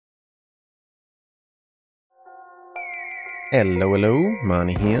Hello,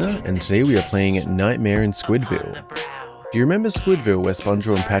 Mana here, and today we are playing Nightmare in Squidville. Do you remember Squidville where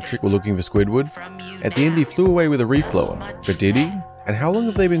Spongebob and Patrick were looking for Squidward? At the end he flew away with a reef blower, but did he? And how long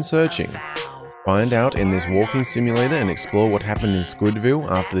have they been searching? Find out in this walking simulator and explore what happened in Squidville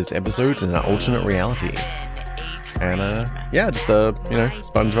after this episode in an alternate reality. And yeah, just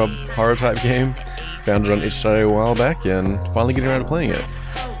SpongeBob horror type game. Found it on itch.io a while back and finally getting around to playing it.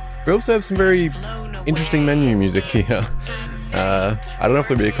 We also have some very interesting menu music here. I don't know if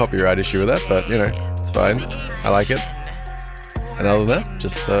there'll be a copyright issue with that, but you know, it's fine. I like it. And other than that,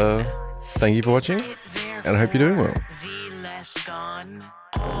 just thank you for watching, and I hope you're doing well.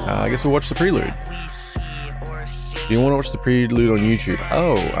 I guess we'll watch the prelude. Do you want to watch the prelude on YouTube?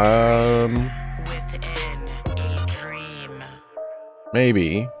 Oh,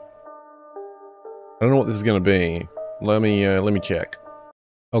 maybe. I don't know what this is gonna be. Let me check.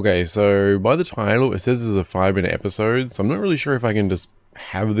 Okay, so by the title, it says it's a 5-minute episode, so I'm not really sure if I can just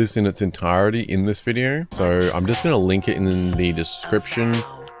have this in its entirety in this video. So I'm just going to link it in the description,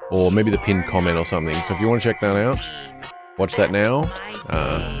 or maybe the pinned comment or something. So if you want to check that out, watch that now.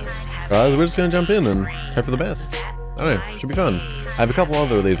 Guys, we're just going to jump in and hope for the best. I don't know, should be fun. I have a couple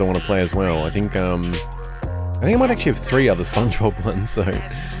other of these I want to play as well. I think I might actually have 3 other SpongeBob ones, so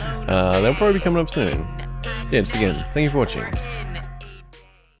they'll probably be coming up soon. Yeah, just again, thank you for watching.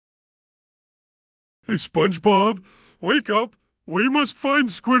 Hey, SpongeBob, wake up. We must find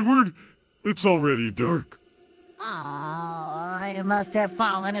Squidward. It's already dark. Oh, I must have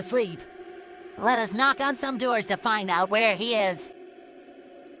fallen asleep. Let us knock on some doors to find out where he is.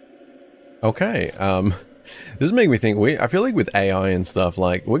 Okay, this is making me think, I feel like with AI and stuff,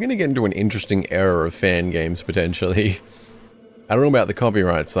 like, we're gonna get into an interesting era of fan games, potentially. I don't know about the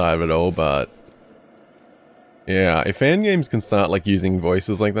copyright side of it all, but yeah, if fan games can start, like, using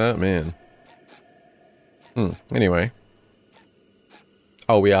voices like that, man. Anyway.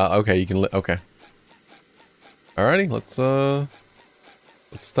 Oh, we are. Okay, you can okay. Alrighty, let's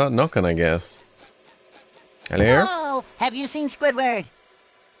start knocking, I guess. Hello? Oh, have you seen Squidward?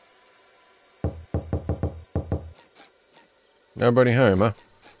 Nobody home, huh?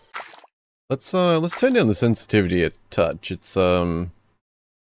 Let's turn down the sensitivity a touch. It's,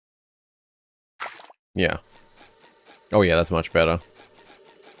 yeah. Oh yeah, that's much better.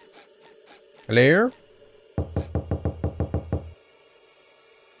 Hello?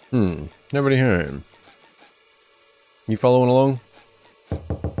 Nobody home. You following along?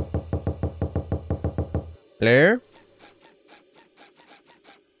 Hello?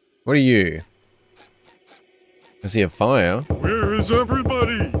 What are you? I see a fire. Where is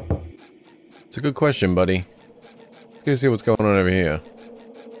everybody? It's a good question, buddy. Let's go see what's going on over here.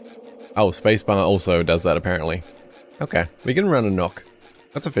 Oh, spacebar also does that, apparently. Okay, we can run a knock.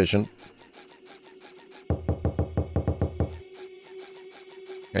 That's efficient.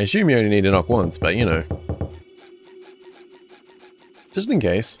 I assume you only need to knock once, but you know. Just in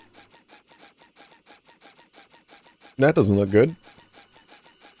case. That doesn't look good.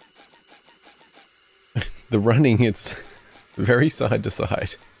 The running, it's very side to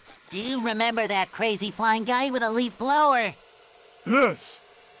side. Do you remember that crazy flying guy with a leaf blower? Yes.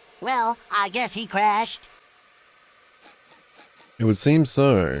 Well, I guess he crashed. It would seem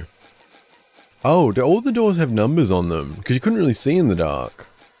so. Oh, do all the doors have numbers on them? Because you couldn't really see in the dark.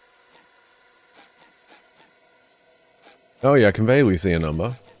 Oh yeah, I can vaguely see a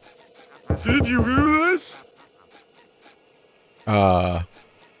number. Did you hear this? Hello?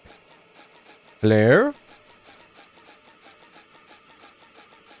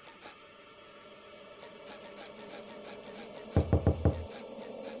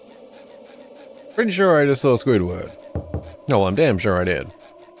 Pretty sure I just saw Squidward. Oh, I'm damn sure I did.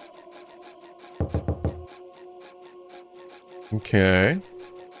 Okay.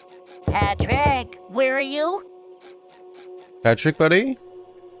 Patrick, where are you? Patrick, buddy?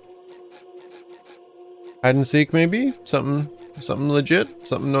 Hide and seek, maybe? Something legit?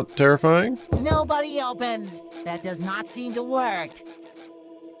 Something not terrifying? Nobody opens. That does not seem to work.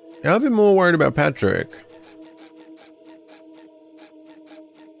 Yeah, I've been more worried about Patrick.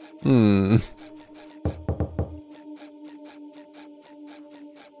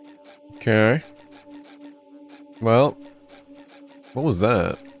 Okay. Well, what was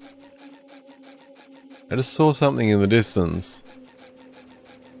that? I just saw something in the distance.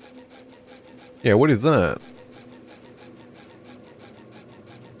 Yeah, what is that?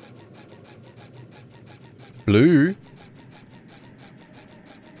 It's blue.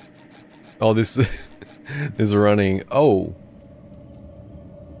 Oh, this is running. Oh.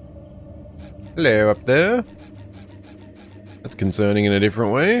 Hello up there. That's concerning in a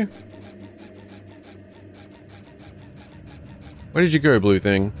different way. Where did you go, blue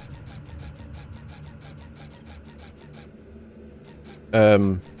thing?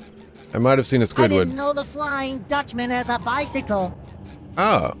 I might have seen a I Squidward. didn't know the Flying Dutchman has a bicycle.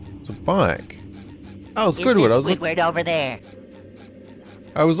 Oh, it's a bike. Oh, Is Squidward. this Squidward over there?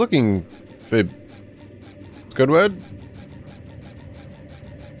 I was looking for Squidward.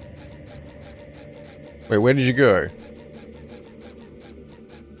 Wait, where did you go?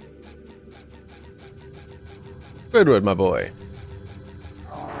 Squidward, my boy.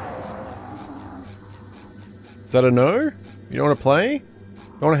 Is that a no? You don't want to play? You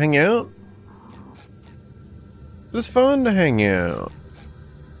don't want to hang out? It's fun to hang out.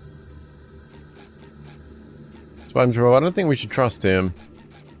 SpongeBob, I don't think we should trust him.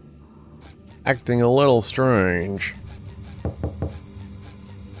 Acting a little strange.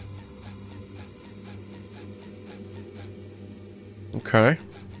 Okay.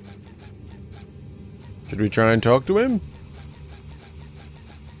 Should we try and talk to him?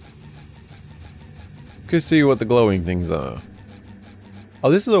 Let's go see what the glowing things are.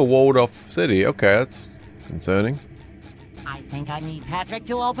 Oh, this is a walled off city. Okay, that's concerning. I think I need Patrick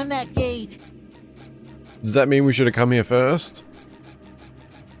to open that gate. Does that mean we should have come here first?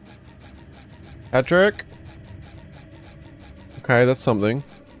 Patrick? Okay, that's something.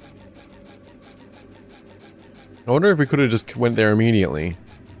 I wonder if we could have just went there immediately.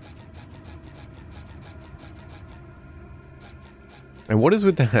 And what is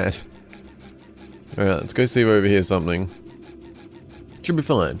with that? Alright, let's go see if over here is something. Should be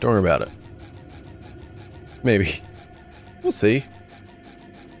fine, don't worry about it. Maybe. We'll see.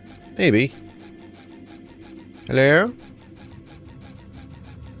 Maybe. Hello?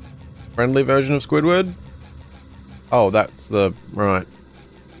 Friendly version of Squidward? Oh, that's the... right.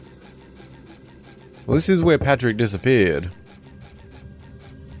 Well, this is where Patrick disappeared.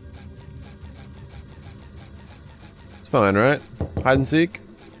 It's fine, right? Hide and seek?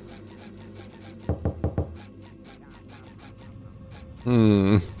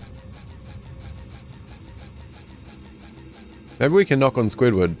 Maybe we can knock on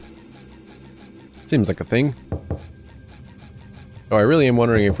Squidward. Seems like a thing. Oh, I really am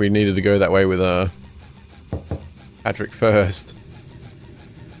wondering if we needed to go that way with Patrick first.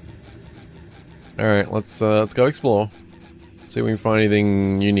 Alright, let's go explore. See if we can find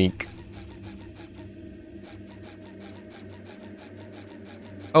anything unique.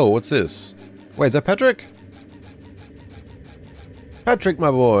 Oh, what's this? Wait, is that Patrick? Patrick,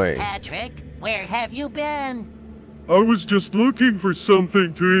 my boy! Patrick, where have you been? I was just looking for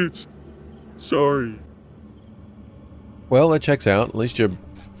something to eat. Sorry. Well, that checks out. At least you're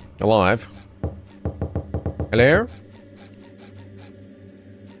alive. Hello?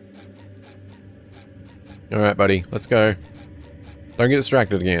 Alright, buddy. Let's go. Don't get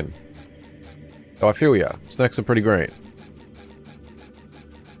distracted again. Oh, I feel ya. Snacks are pretty great.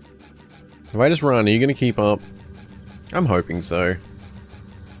 If I just run, are you going to keep up? I'm hoping so.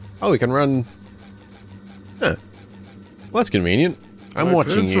 Oh, we can run... Huh. Well, that's convenient. I'm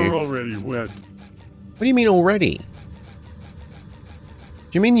watching you. My pants are already wet. What do you mean already?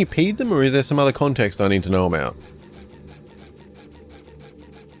 Do you mean you peed them, or is there some other context I need to know about?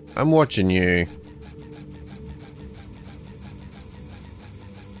 I'm watching you.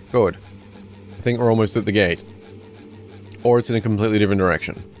 Good. I think we're almost at the gate. Or it's in a completely different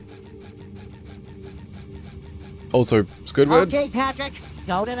direction. Also, Squidward? Okay, Patrick,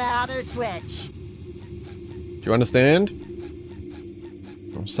 go to that other switch. Do you understand?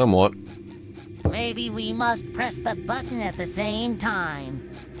 Well, somewhat. Maybe we must press the button at the same time.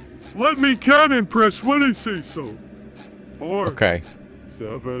 Let me count and press when I say so. 4, Okay.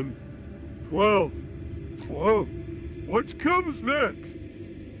 7, 12. Whoa. What comes next?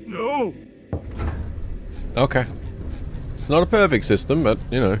 No. Okay. It's not a perfect system, but,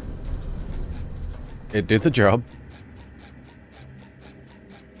 you know. It did the job.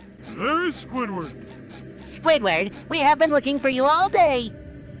 There is Squidward. Squidward, we have been looking for you all day.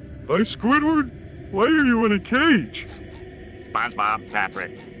 Hi, Squidward. Why are you in a cage? SpongeBob,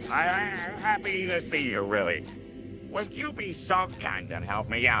 Patrick, I'm happy to see you, really. Would you be so kind and help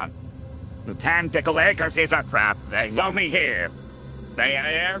me out? The Tentacle Acres is a trap. They know me here. They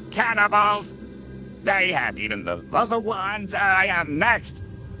are cannibals. They have eaten the other ones. I am next.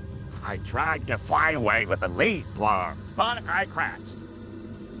 I tried to fly away with a leaf blower, but I crashed.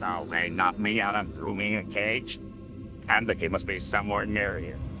 So they knocked me out and threw me in a cage. And the key must be somewhere near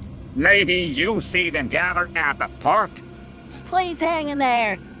here. Maybe you see them gathered at the park? Please hang in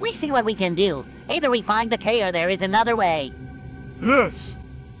there. We see what we can do. Either we find the K or there is another way. Yes.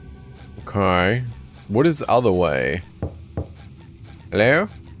 Okay. What is the other way? Hello?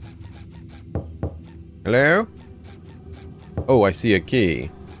 Hello? Oh, I see a key.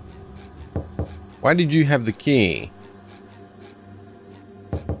 Why did you have the key?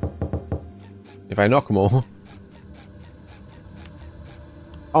 If I knock them all.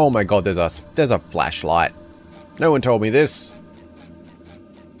 Oh my god, there's a flashlight. No one told me this.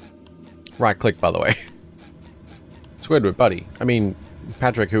 Right click, by the way. Squidward, buddy. I mean,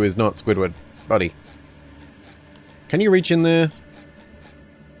 Patrick, who is not Squidward, buddy. Can you reach in there?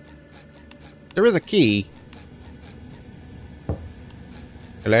 There is a key.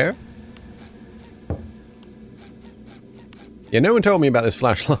 Hello? Yeah, no one told me about this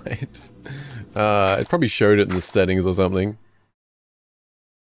flashlight. It probably showed it in the settings or something.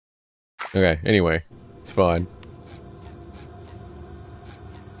 Okay, anyway. It's fine.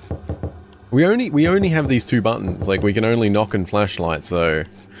 We only have these two buttons. Like, we can only knock and flashlight, so...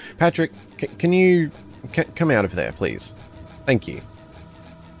 Patrick, can you... come out of there, please? Thank you.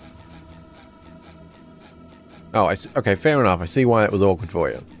 Oh, I see. Okay, fair enough. I see why it was awkward for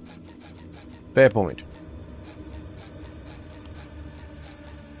you. Fair point.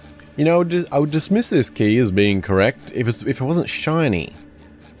 You know, I would dismiss this key as being correct if it wasn't shiny.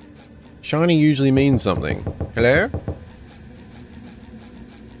 Shiny usually means something. Hello?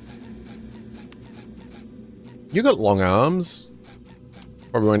 You got long arms.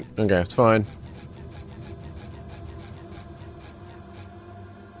 Probably went... Okay, it's fine.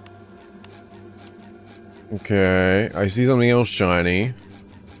 Okay, I see something else shiny.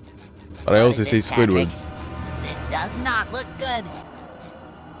 But I also see Squidwards. This does not look good.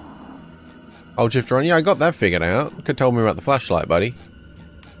 Hold shifter on. Yeah, I got that figured out. You could tell me about the flashlight, buddy.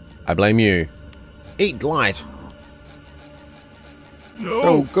 I blame you. Eat light.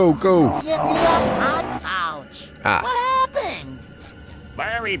 No. Go, go. Ouch. Ah. What happened?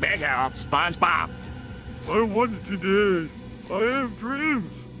 Very big help, SpongeBob. I wanted to die. I have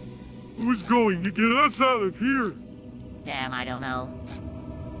dreams. Who's going to get us out of here? Damn, I don't know.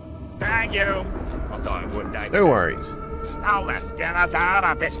 Thank you. Although I wouldn't die. No worries. Now let's get us out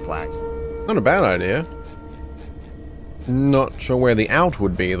of this place. Not a bad idea. Not sure where the out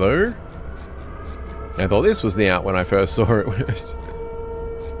would be, though. I thought this was the out when I first saw it.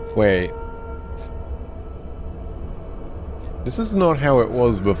 Wait. This is not how it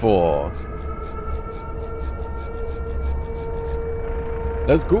was before.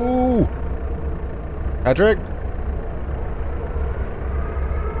 Let's go! Patrick?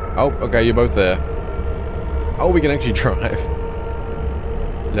 Oh, okay, you're both there. Oh, we can actually drive.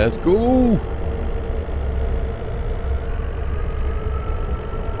 Let's go!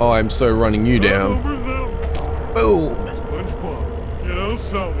 Oh, I'm so running you down. Over them. Boom! SpongeBob, get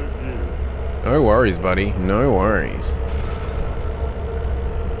us out of here. No worries, buddy. No worries.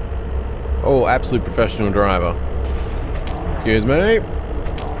 Oh, absolute professional driver. Excuse me.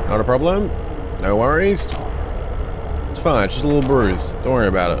 Not a problem. No worries. It's fine. It's just a little bruise. Don't worry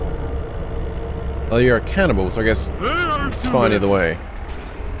about it. Well, you're a cannibal, so I guess it's fine either way.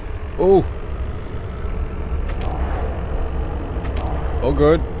 Oh. Oh,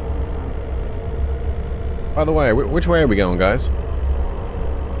 good. By the way, which way are we going, guys?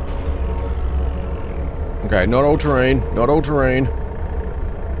 Okay, not all terrain. Not all terrain.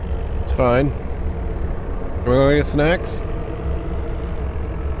 It's fine. Can we go get snacks?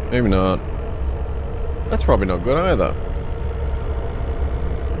 Maybe not. That's probably not good either.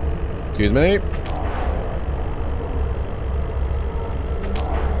 Excuse me.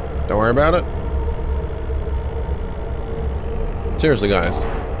 Don't worry about it. Seriously, guys.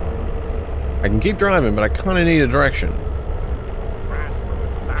 I can keep driving, but I kind of need a direction.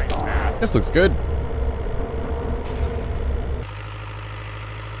 This looks good.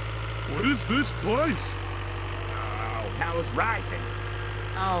 What is this place? Oh, hell's rising.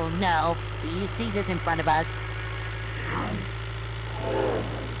 Oh no. Do you see this in front of us?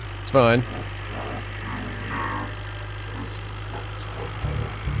 It's fine.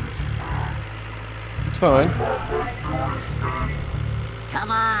 It's fine.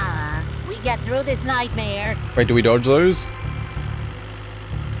 Come on. We get through this nightmare. Wait, do we dodge those?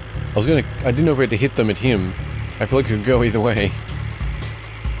 I didn't know if we had to hit them at him. I feel like it could go either way.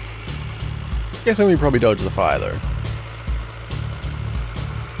 Guess we probably dodge the fire though.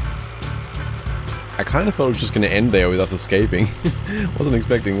 I kind of thought it was just going to end there with us escaping. Wasn't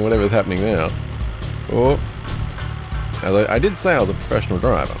expecting whatever's happening now. Oh. I did say I was a professional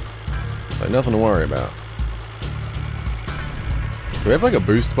driver. So nothing to worry about. Do we have like a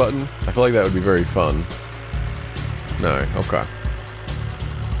boost button? I feel like that would be very fun. No, okay.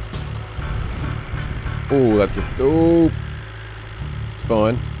 Oh, that's just... Oh! It's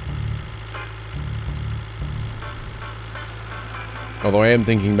fine. Although I am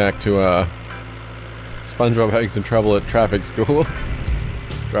thinking back to, SpongeBob having some trouble at traffic school.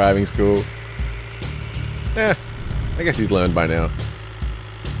 Driving school. Eh, I guess he's learned by now.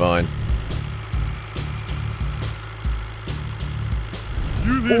 It's fine.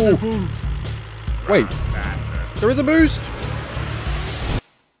 You need a boost. Wait, there is a boost?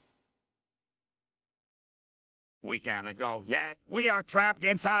 We can't go yet. We are trapped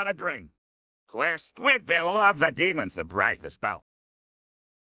inside a dream. Where Squidville of the demons to break the spell.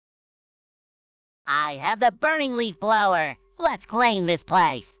 I have the burning leaf blower. Let's claim this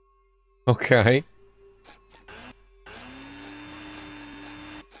place. Okay.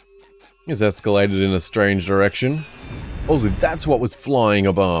 It's escalated in a strange direction. Also, that's what was flying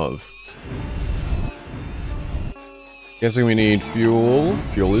above. Guessing we need fuel.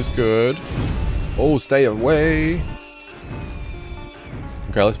 Fuel is good. Oh, stay away.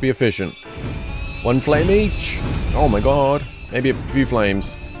 Okay, let's be efficient. One flame each. Oh my god. Maybe a few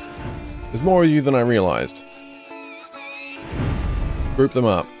flames. There's more of you than I realized. Group them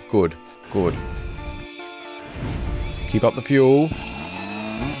up. Good. Good. Keep up the fuel.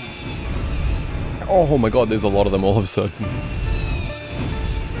 Oh my god, there's a lot of them all of a sudden.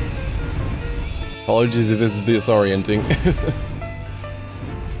 Apologies if this is disorienting.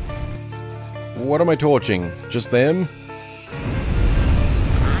 What am I torching? Just them?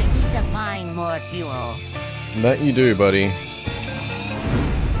 I need to find more fuel. That you do, buddy.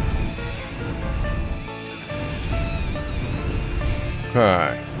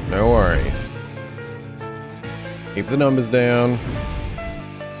 Okay, no worries. Keep the numbers down.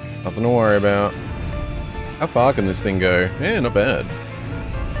 Nothing to worry about. How far can this thing go? Yeah, not bad.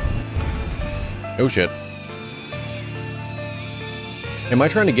 Oh shit. Am I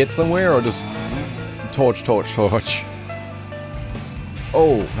trying to get somewhere or just torch, torch, torch?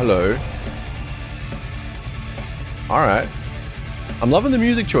 Oh, hello. Alright. I'm loving the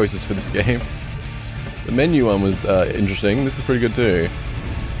music choices for this game. The menu one was interesting. This is pretty good too.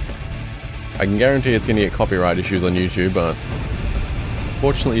 I can guarantee it's going to get copyright issues on YouTube, but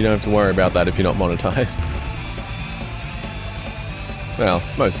fortunately you don't have to worry about that if you're not monetized. Well,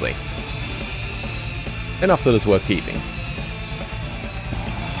 mostly. Enough that it's worth keeping.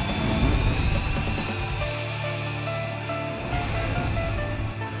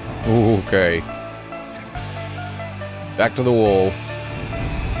 Okay. Back to the wall.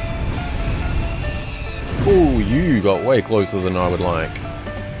 Ooh, you got way closer than I would like.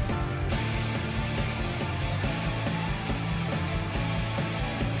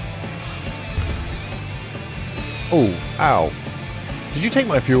 Oh, ow. Did you take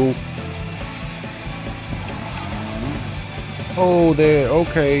my fuel? Oh, there,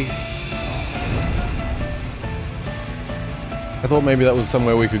 okay. I thought maybe that was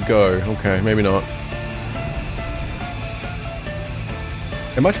somewhere we could go. Okay, maybe not.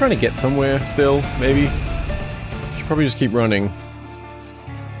 Am I trying to get somewhere still? Maybe? Should probably just keep running.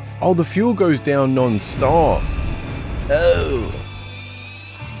 Oh, the fuel goes down non-stop. Oh.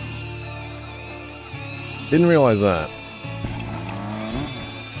 Didn't realize that.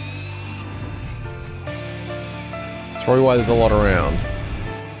 That's probably why there's a lot around.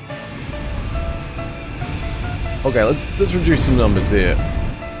 Okay, let's reduce some numbers here.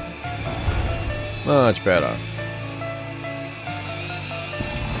 Much better.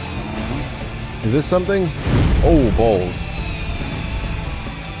 Is this something? Oh, balls.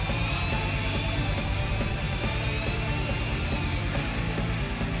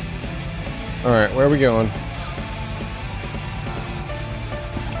 Alright, where are we going?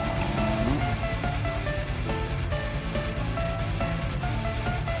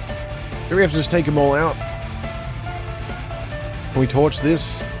 Do we have to just take them all out? Can we torch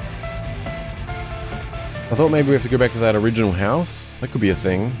this? I thought maybe we have to go back to that original house. That could be a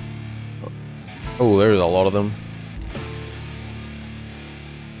thing. Oh, there's a lot of them.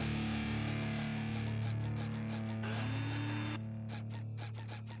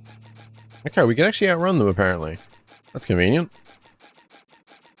 Okay, we can actually outrun them apparently. That's convenient.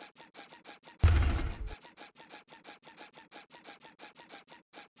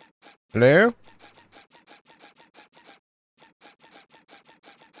 Hello?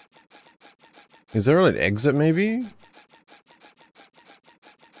 Is there an exit maybe?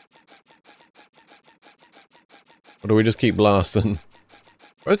 Or do we just keep blasting?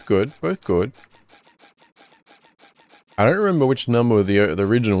 Both good, both good. I don't remember which number the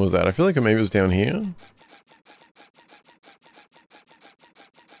original was at. I feel like maybe it was down here.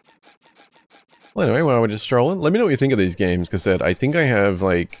 Well, anyway, while we're just strolling, let me know what you think of these games, because I think I have,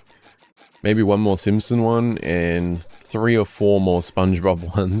 like, maybe one more Simpson one and 3 or 4 more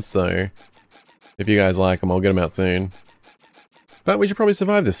SpongeBob ones, so if you guys like them, I'll get them out soon. But we should probably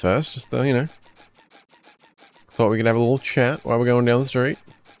survive this first, just, you know. Thought we could have a little chat while we're going down the street.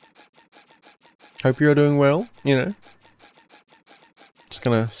 Hope you're doing well, you know. Just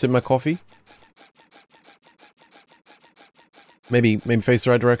gonna sip my coffee. Maybe face the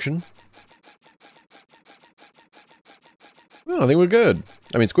right direction. Oh, I think we're good.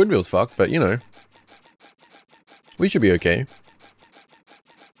 I mean, Squidville's fucked, but you know. We should be okay.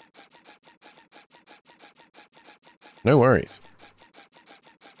 No worries.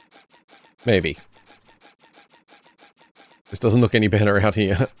 Maybe. This doesn't look any better out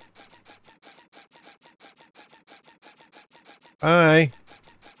here. Hi.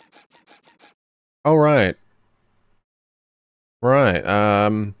 Oh, right. Right,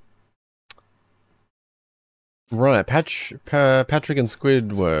 right, Patrick and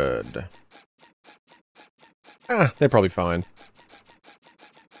Squidward. Ah, they're probably fine.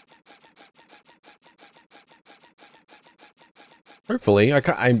 Hopefully,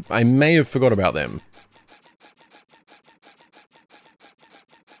 I may have forgot about them.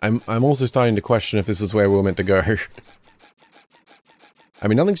 I'm also starting to question if this is where we're meant to go. I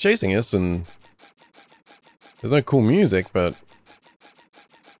mean, nothing's chasing us, and there's no cool music, but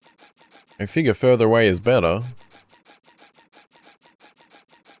I figure further away is better.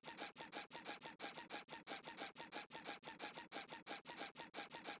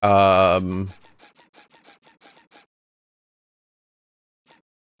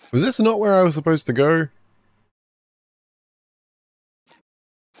 Was this not where I was supposed to go?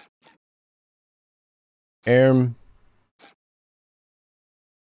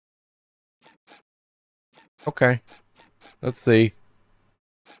 Okay. Let's see.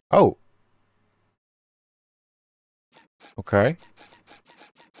 Oh. Okay.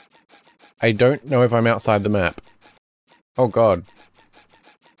 I don't know if I'm outside the map. Oh god.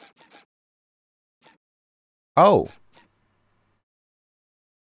 Oh.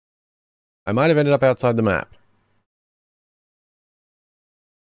 I might have ended up outside the map.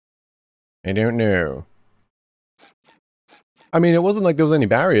 I don't know. I mean, it wasn't like there was any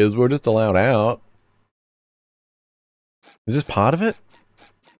barriers. We were just allowed out. Is this part of it?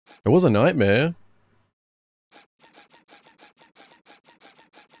 It was a nightmare.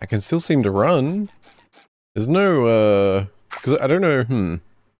 I can still seem to run. There's no, because I don't know,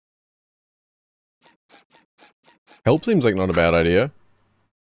 Help seems like not a bad idea.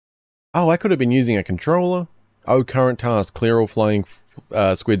 Oh, I could have been using a controller. Oh, current task. Clear all flying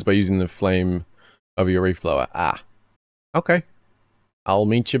squids by using the flame of your reef blower. Ah. Okay. I'll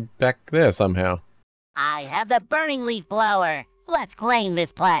meet you back there somehow. I have the burning leaf blower. Let's claim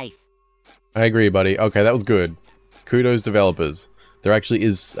this place. I agree, buddy. Okay, that was good. Kudos, developers. There actually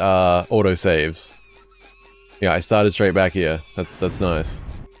is auto saves. Yeah, I started straight back here. That's nice.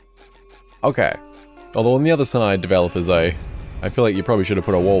 Okay. Although on the other side, developers, I feel like you probably should have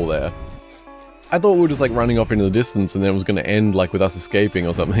put a wall there. I thought we were just like running off into the distance and then it was going to end like with us escaping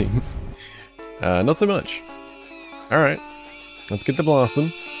or something. Not so much. Alright. Let's get to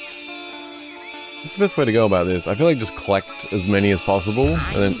blasting. What's the best way to go about this? I feel like just collect as many as possible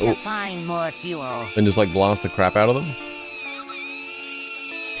and then find more fuel. And just like blast the crap out of them.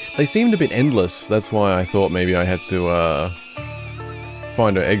 They seemed a bit endless. That's why I thought maybe I had to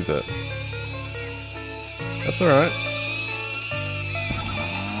find an exit. That's alright.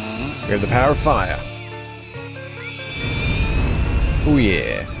 We have the power of fire. Oh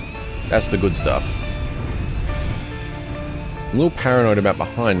yeah. That's the good stuff. I'm a little paranoid about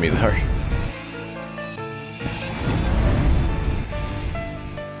behind me though.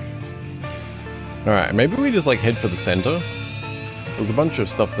 Alright, maybe we just like head for the center. There's a bunch of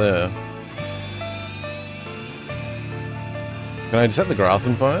stuff there. Can I set the grass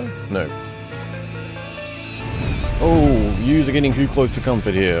on fire? No. Oh, yous are getting too close for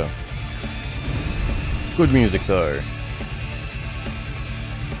comfort here. Good music though.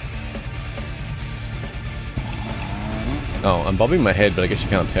 Oh, I'm bobbing my head, but I guess you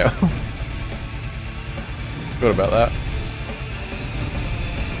can't tell. Forgot about that.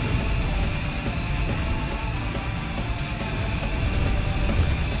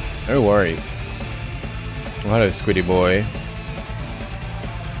 No worries. Hello, Squiddy boy.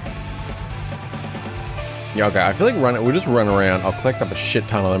 Yeah, okay, I feel like we'll just run around. I'll collect up a shit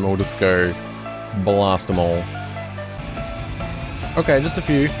ton of them and we'll just go blast them all. Okay, just a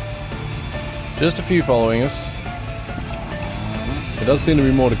few. Just a few following us. There does seem to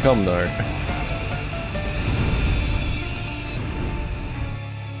be more to come though.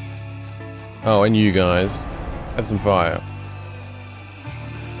 Oh, and you guys. Have some fire.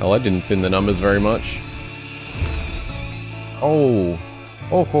 Oh, that didn't thin the numbers very much. Oh.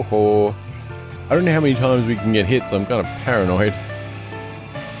 Oh ho ho. I don't know how many times we can get hit, so I'm kind of paranoid.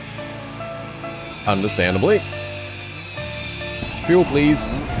 Understandably. Fuel,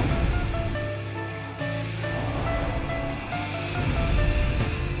 please.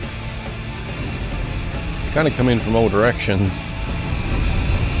 Kind of come in from all directions.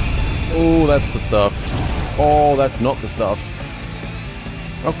 Oh, that's the stuff. Oh, that's not the stuff.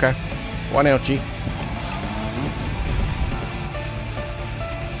 Okay. One ouchie.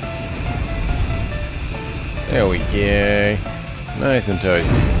 There we go. Nice and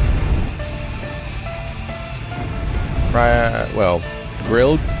toasty. Well,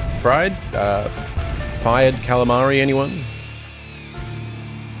 grilled, fried, fired calamari, anyone?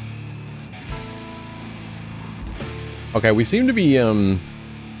 Okay, we seem to be, there's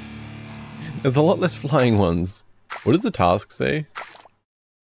a lot less flying ones. What does the task say?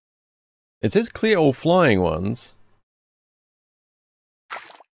 It says clear all flying ones.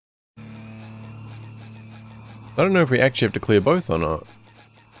 I don't know if we actually have to clear both or not.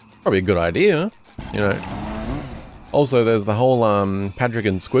 Probably a good idea, you know. Also, there's the whole, Patrick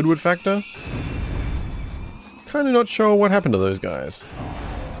and Squidward factor. Kinda not sure what happened to those guys.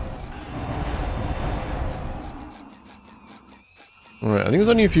 Alright, I think there's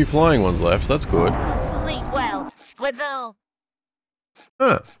only a few flying ones left, so that's good. Sleep well, Squidville.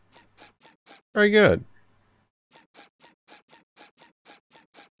 Huh. Very good.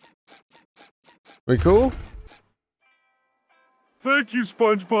 We cool? Thank you,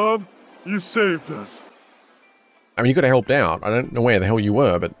 SpongeBob. You saved us. I mean, you could have helped out. I don't know where the hell you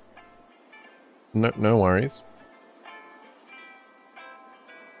were, but... No worries.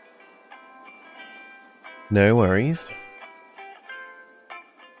 No worries.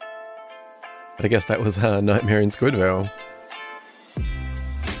 But I guess that was Nightmare in Squidville.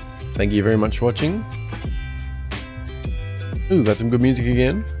 Thank you very much for watching. Ooh, got some good music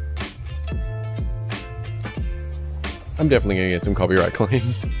again. I'm definitely gonna get some copyright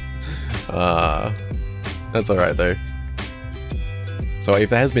claims. That's alright though. So if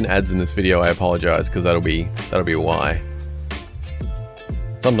there has been ads in this video, I apologize, because that'll be why.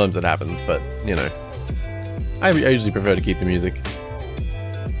 Sometimes it happens, but you know, I usually prefer to keep the music.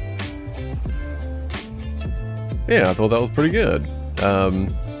 Yeah, I thought that was pretty good.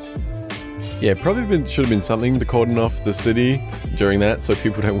 Yeah, probably should have been something to cordon off the city during that, so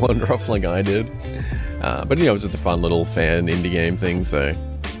people don't wander off like I did. But you know, it was just a fun little fan indie game thing, so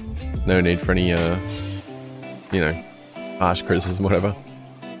no need for any, you know, harsh criticism, whatever.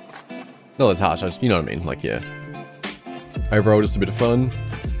 No, that's harsh, you know what I mean, like, yeah. Overall, just a bit of fun.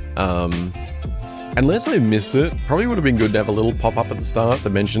 Unless I missed it, probably would have been good to have a little pop-up at the start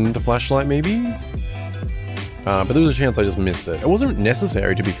that mentioned the flashlight, maybe? But there was a chance I just missed it. It wasn't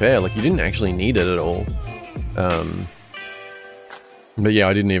necessary, to be fair, like, you didn't actually need it at all. But yeah,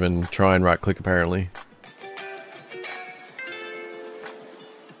 I didn't even try and right-click, apparently.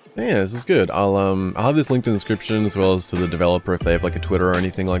 Yeah, this was good. I'll have this linked in the description, as well as to the developer if they have, like, a Twitter or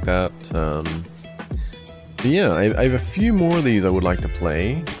anything like that. But yeah, I have a few more of these I would like to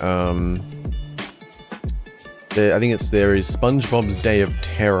play. I think there is SpongeBob's Day of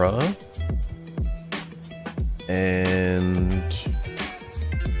Terror. And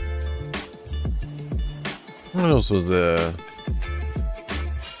what else was there?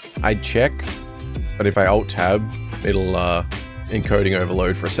 I'd check, but if I Alt-Tab, it'll encoding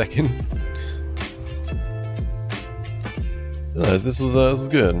overload for a second. No, this was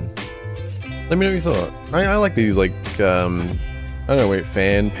good. Let me know what you thought. I like these, like, I don't know, wait,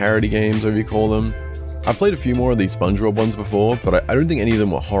 fan parody games, whatever you call them. I've played a few more of these SpongeBob ones before, but I don't think any of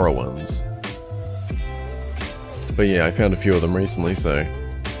them were horror ones. But yeah, I found a few of them recently, so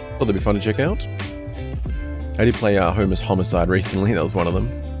thought they'd be fun to check out. I did play Homer's Homicide recently, that was one of them.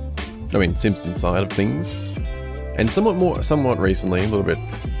 I mean, Simpsons side of things. And somewhat recently, a little bit,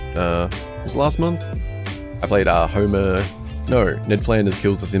 was it last month? I played Ned Flanders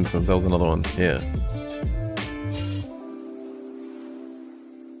Kills the Simpsons, that was another one, yeah.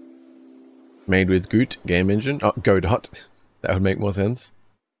 Made with Goot game engine. Oh, Godot. That would make more sense.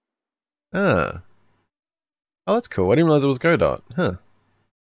 Ah. Oh, that's cool. I didn't realize it was Godot. Huh.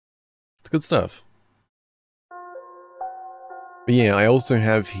 It's good stuff. But yeah, I also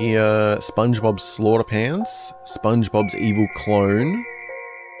have here SpongeBob's Slaughter Pants, SpongeBob's Evil Clone,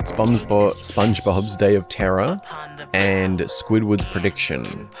 SpongeBob's Day of Terror, and Squidward's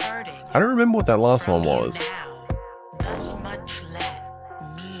Prediction. I don't remember what that last one was.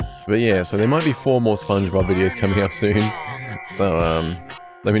 But yeah, so there might be 4 more SpongeBob videos coming up soon. So,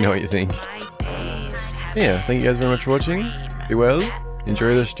 let me know what you think. Yeah, thank you guys very much for watching. Be well,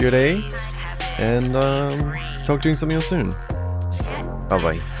 enjoy the rest of your day, and talk to you something else soon. Bye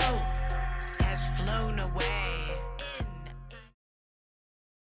bye.